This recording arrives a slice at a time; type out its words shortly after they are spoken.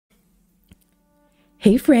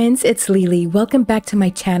Hey friends, it's Lily. Welcome back to my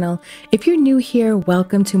channel. If you're new here,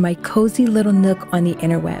 welcome to my cozy little nook on the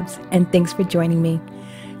interwebs, and thanks for joining me.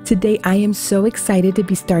 Today I am so excited to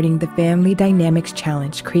be starting the Family Dynamics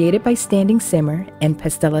Challenge created by Standing Simmer and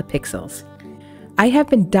Pastella Pixels. I have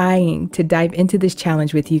been dying to dive into this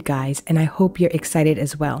challenge with you guys, and I hope you're excited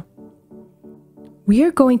as well. We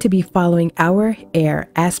are going to be following our heir,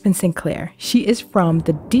 Aspen Sinclair. She is from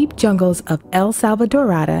the deep jungles of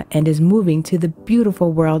Salvadorada and is moving to the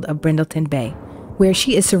beautiful world of Brindleton Bay, where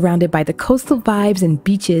she is surrounded by the coastal vibes and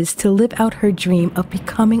beaches to live out her dream of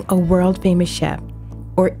becoming a world-famous chef,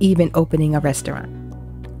 or even opening a restaurant.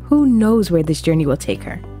 Who knows where this journey will take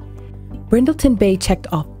her? Brindleton Bay checked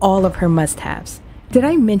off all of her must-haves. Did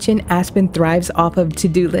I mention Aspen thrives off of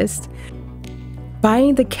to-do lists?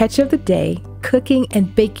 Buying the catch of the day, cooking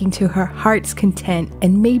and baking to her heart's content,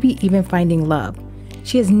 and maybe even finding love.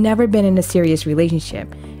 She has never been in a serious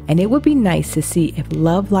relationship, and it would be nice to see if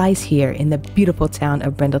love lies here in the beautiful town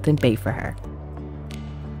of Brindleton Bay for her.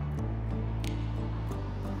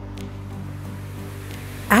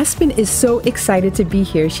 Aspen is so excited to be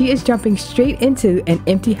here. She is jumping straight into an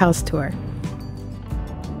empty house tour.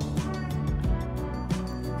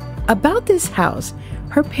 About this house,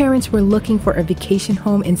 her parents were looking for a vacation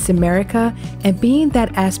home in Samarica, and being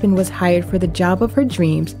that Aspen was hired for the job of her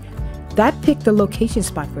dreams, that picked the location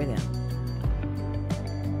spot for them.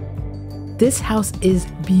 This house is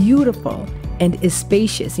beautiful and is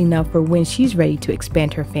spacious enough for when she's ready to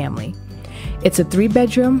expand her family. It's a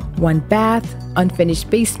 3-bedroom, 1-bath, unfinished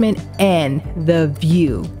basement, and the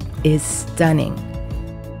view is stunning.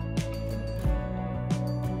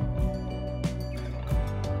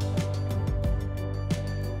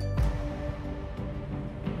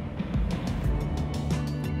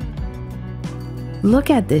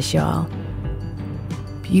 Look at this, y'all.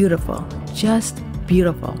 Beautiful, just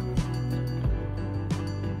beautiful.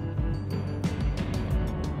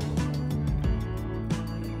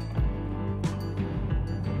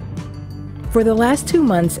 For the last 2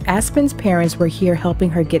 months, Aspen's parents were here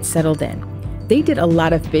helping her get settled in. They did a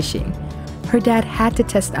lot of fishing. Her dad had to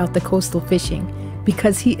test out the coastal fishing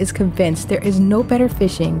because he is convinced there is no better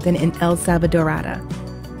fishing than in Salvadorada.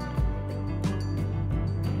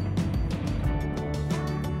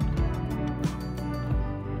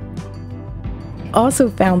 Also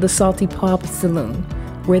found the Salty Paw Saloon,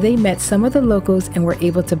 where they met some of the locals and were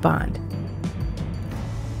able to bond.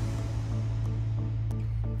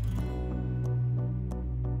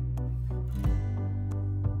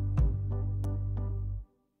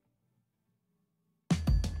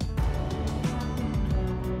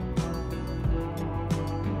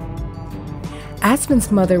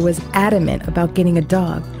 Aspen's mother was adamant about getting a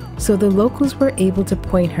dog, so the locals were able to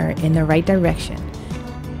point her in the right direction.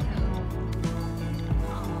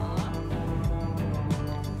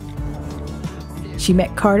 She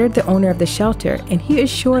met Carter, the owner of the shelter, and he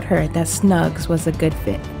assured her that Snugs was a good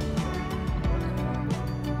fit.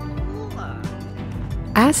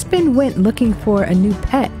 Aspen went looking for a new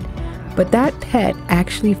pet, but that pet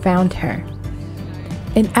actually found her.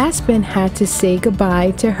 And Aspen had to say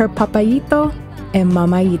goodbye to her papayito and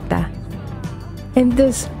mamayita. And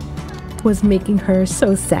this was making her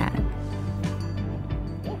so sad.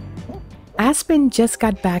 Aspen just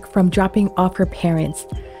got back from dropping off her parents.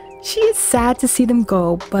 She is sad to see them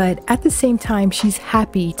go, but at the same time, she's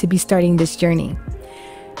happy to be starting this journey.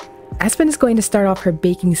 Aspen is going to start off her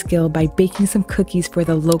baking skill by baking some cookies for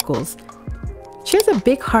the locals. She has a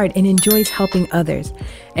big heart and enjoys helping others,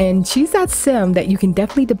 and she's that sim that you can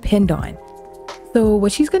definitely depend on. So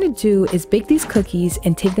what she's going to do is bake these cookies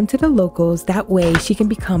and take them to the locals. That way she can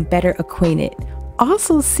become better acquainted.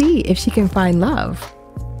 Also see if she can find love.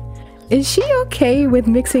 Is she okay with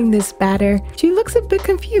mixing this batter? She looks a bit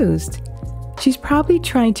confused. She's probably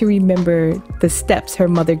trying to remember the steps her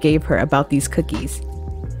mother gave her about these cookies.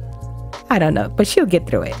 I don't know, but she'll get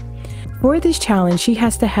through it. For this challenge, she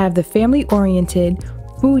has to have the family-oriented,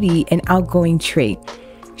 foodie, and outgoing trait.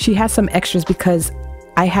 She has some extras because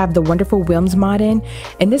I have the wonderful Whims mod in,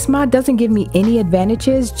 and this mod doesn't give me any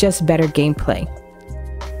advantages, just better gameplay.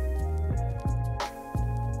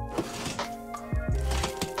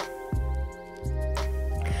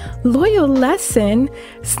 Loyal lesson.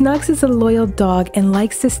 Snugs is a loyal dog and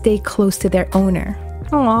likes to stay close to their owner.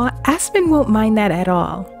 Aw, Aspen won't mind that at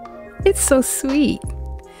all. It's so sweet.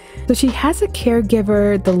 So she has a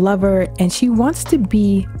caregiver, the lover, and she wants to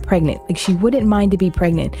be pregnant. Like, she wouldn't mind to be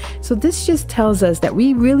pregnant. So this just tells us that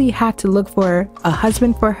we really have to look for a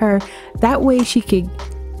husband for her. That way she could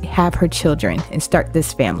have her children and start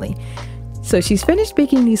this family. So she's finished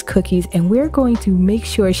baking these cookies, and we're going to make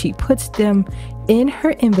sure she puts them in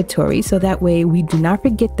her inventory so that way we do not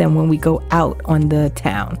forget them when we go out on the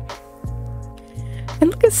town. And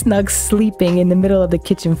look at Snug sleeping in the middle of the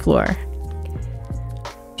kitchen floor.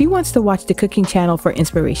 She wants to watch the cooking channel for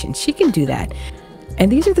inspiration. She can do that.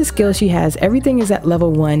 And these are the skills she has. Everything is at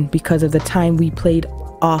level 1 because of the time we played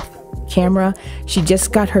off camera. She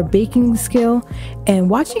just got her baking skill, and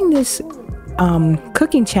watching this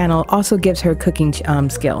cooking channel also gives her cooking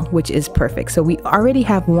skill, which is perfect. So we already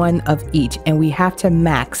have one of each, and we have to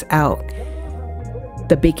max out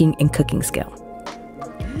the baking and cooking skill.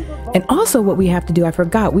 And also what we have to do, I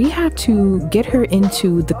forgot, we have to get her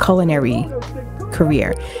into the culinary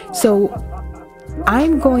career. So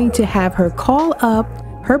I'm going to have her call up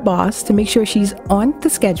her boss to make sure she's on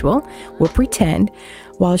the schedule. We'll pretend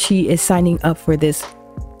while she is signing up for this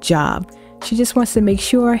job. She just wants to make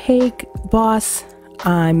sure, hey boss,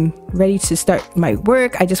 I'm ready to start my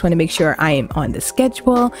work. I just want to make sure I am on the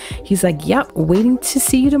schedule. He's like, yep, waiting to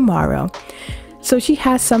see you tomorrow. So she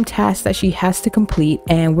has some tasks that she has to complete,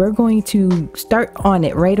 and we're going to start on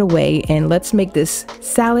it right away. And let's make this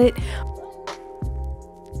salad.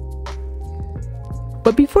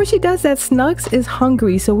 But before she does that, Snugs is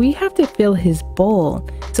hungry, so we have to fill his bowl.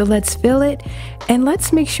 So let's fill it, and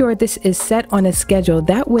let's make sure this is set on a schedule.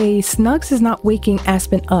 That way Snugs is not waking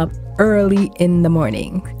Aspen up early in the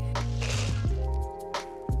morning.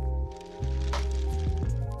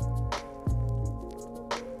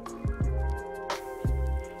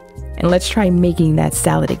 And let's try making that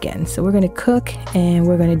salad again. So we're gonna cook, and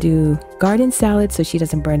we're gonna do garden salad so she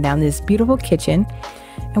doesn't burn down this beautiful kitchen.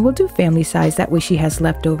 And we'll do family size, that way she has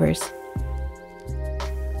leftovers.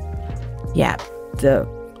 Yeah, the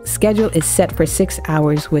schedule is set for 6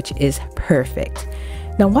 hours, which is perfect.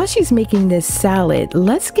 Now while she's making this salad,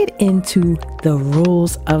 let's get into the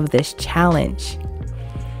rules of this challenge.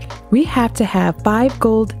 We have to have 5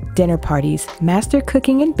 gold dinner parties, master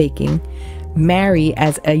cooking and baking, marry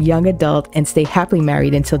as a young adult and stay happily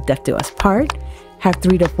married until death do us part, have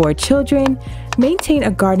 3 to 4 children, maintain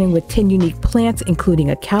a garden with 10 unique plants,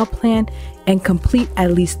 including a cow plant, and complete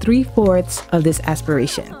at least 3/4 of this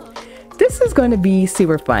aspiration. This is going to be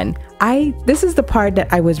super fun. This is the part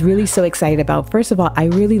that I was really so excited about. First of all, I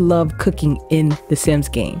really love cooking in the Sims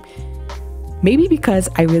game. Maybe because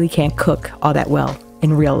I really can't cook all that well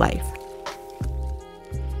in real life.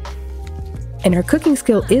 And her cooking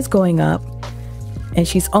skill is going up, and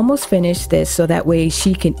she's almost finished this so that way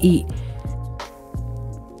she can eat.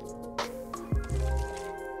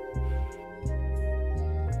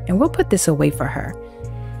 And we'll put this away for her.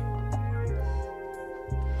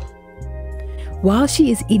 While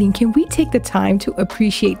she is eating, can we take the time to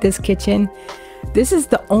appreciate this kitchen? This is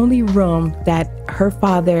the only room that her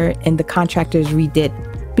father and the contractors redid.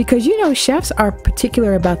 Because you know, chefs are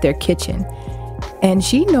particular about their kitchen. And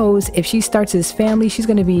she knows if she starts this family, she's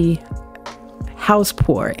going to be house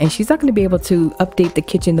poor. And she's not going to be able to update the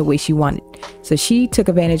kitchen the way she wanted. So she took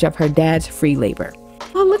advantage of her dad's free labor.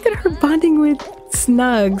 Oh, look at her bonding with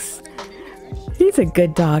Snugs. He's a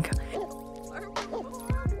good dog.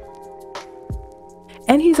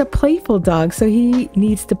 And he's a playful dog, so he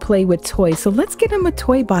needs to play with toys. So let's get him a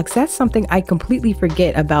toy box. That's something I completely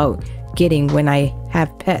forget about getting when I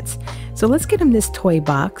have pets. So let's get him this toy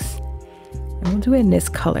box. And we'll do it in this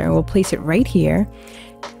color, and we'll place it right here.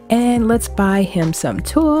 And let's buy him some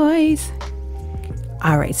toys.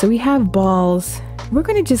 All right, so we have balls. We're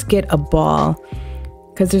gonna just get a ball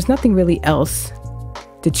because there's nothing really else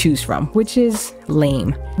to choose from, which is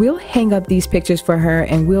lame. We'll hang up these pictures for her,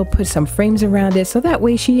 and we'll put some frames around it so that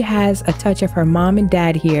way she has a touch of her mom and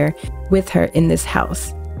dad here with her in this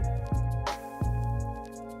house.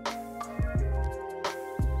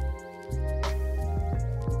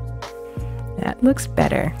 That looks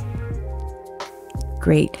better.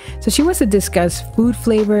 Great. So she wants to discuss food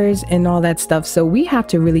flavors and all that stuff, so we have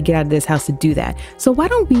to really get out of this house to do that. So why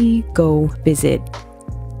don't we go visit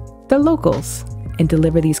the locals and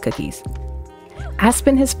deliver these cookies?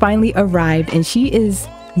 Aspen has finally arrived, and she is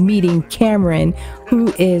meeting Cameron,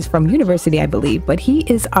 who is from university, I believe, but he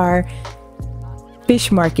is our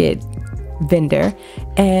fish market vendor.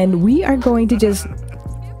 And we are going to just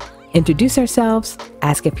introduce ourselves,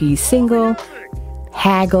 ask if he's single,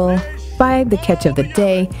 haggle, buy the catch of the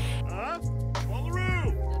day.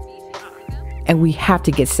 And we have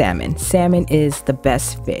to get salmon. Salmon is the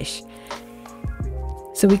best fish.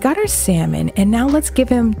 So we got our salmon, and now let's give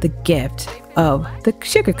him the gift of the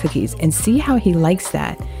sugar cookies and see how he likes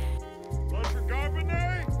that.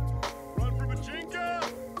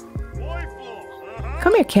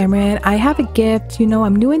 Come here, Cameron. I have a gift. You know,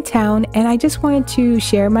 I'm new in town and I just wanted to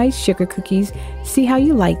share my sugar cookies, see how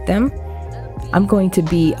you like them. I'm going to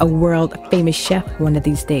be a world famous chef one of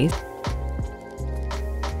these days.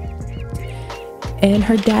 And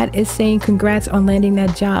her dad is saying congrats on landing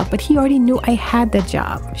that job, but he already knew I had that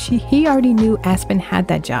job. He already knew Aspen had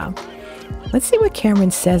that job. Let's see what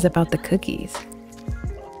Cameron says about the cookies.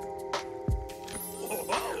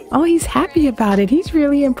 Oh, he's happy about it. He's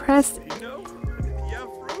really impressed.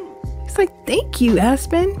 He's like, thank you,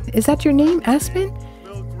 Aspen. Is that your name, Aspen?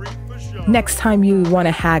 Next time you want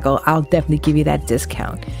to haggle, I'll definitely give you that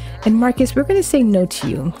discount. And Marcus, we're going to say no to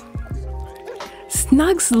you.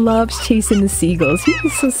 Snugs loves chasing the seagulls. He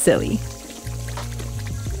is so silly.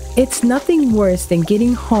 It's nothing worse than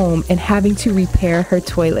getting home and having to repair her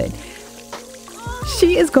toilet.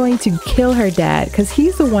 She is going to kill her dad because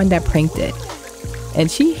he's the one that pranked it.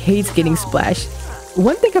 And she hates getting splashed.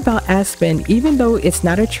 One thing about Aspen, even though it's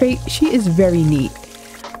not her trait, she is very neat.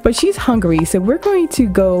 But she's hungry, so we're going to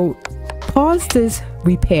go pause this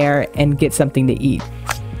repair and get something to eat.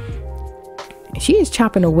 She is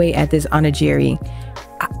chopping away at this onigiri,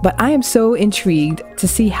 but I am so intrigued to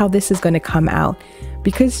see how this is going to come out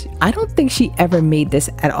because I don't think she ever made this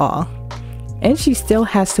at all. And she still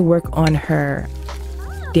has to work on her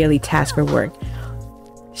daily task for work.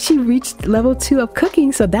 She reached level 2 of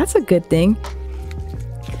cooking, so that's a good thing.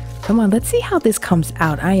 Come on, let's see how this comes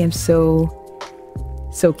out. I am so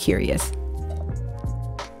curious.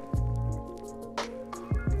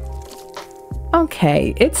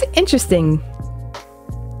 Okay, it's interesting.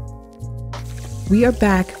 We are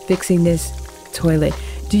back fixing this toilet.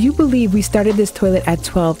 Do you believe we started this toilet at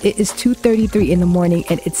 12? It is 2:33 in the morning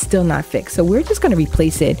and it's still not fixed. So we're just going to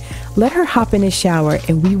replace it. Let her hop in the shower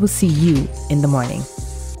and we will see you in the morning.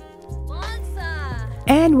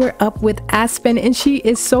 And we're up with Aspen and she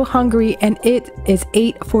is so hungry and it is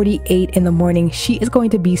 8:48 in the morning. She is going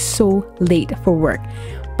to be so late for work.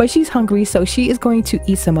 But she's hungry, so she is going to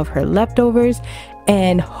eat some of her leftovers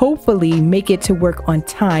and hopefully make it to work on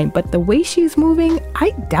time. But the way she's moving,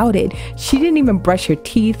 I doubt it. She didn't even brush her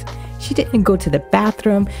teeth. She didn't go to the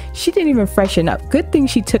bathroom. She didn't even freshen up. Good thing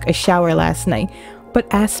she took a shower last night.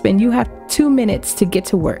 But Aspen, you have 2 minutes to get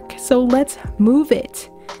to work. So let's move it.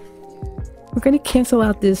 We're going to cancel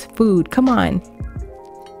out this food. Come on.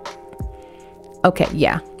 Okay,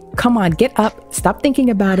 yeah. Come on, get up. Stop thinking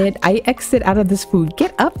about it. I exit out of this food.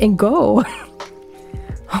 Get up and go.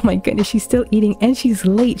 Oh my goodness, she's still eating and she's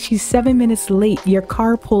late. She's 7 minutes late. Your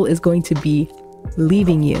carpool is going to be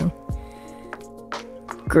leaving you.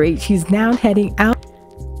 Great, she's now heading out.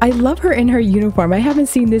 I love her in her uniform. I haven't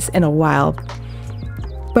seen this in a while.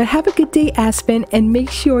 But have a good day, Aspen, and make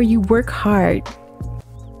sure you work hard.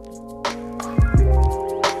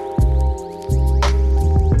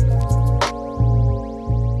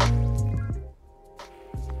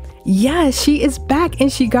 Yeah, she is back and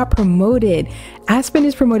she got promoted. Aspen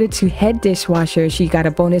is promoted to head dishwasher. She got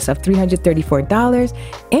a bonus of $334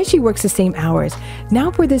 and she works the same hours.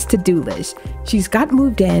 Now for this to-do list. She's got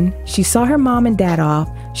moved in, she saw her mom and dad off,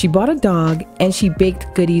 she bought a dog, and she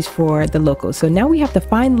baked goodies for the locals. So now we have to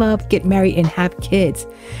find love, get married, and have kids.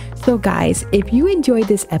 So guys, if you enjoyed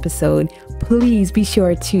this episode, please be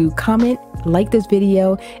sure to comment, like this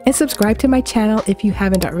video, and subscribe to my channel if you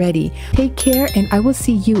haven't already. Take care and I will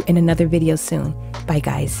see you in another video soon. Bye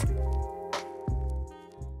guys.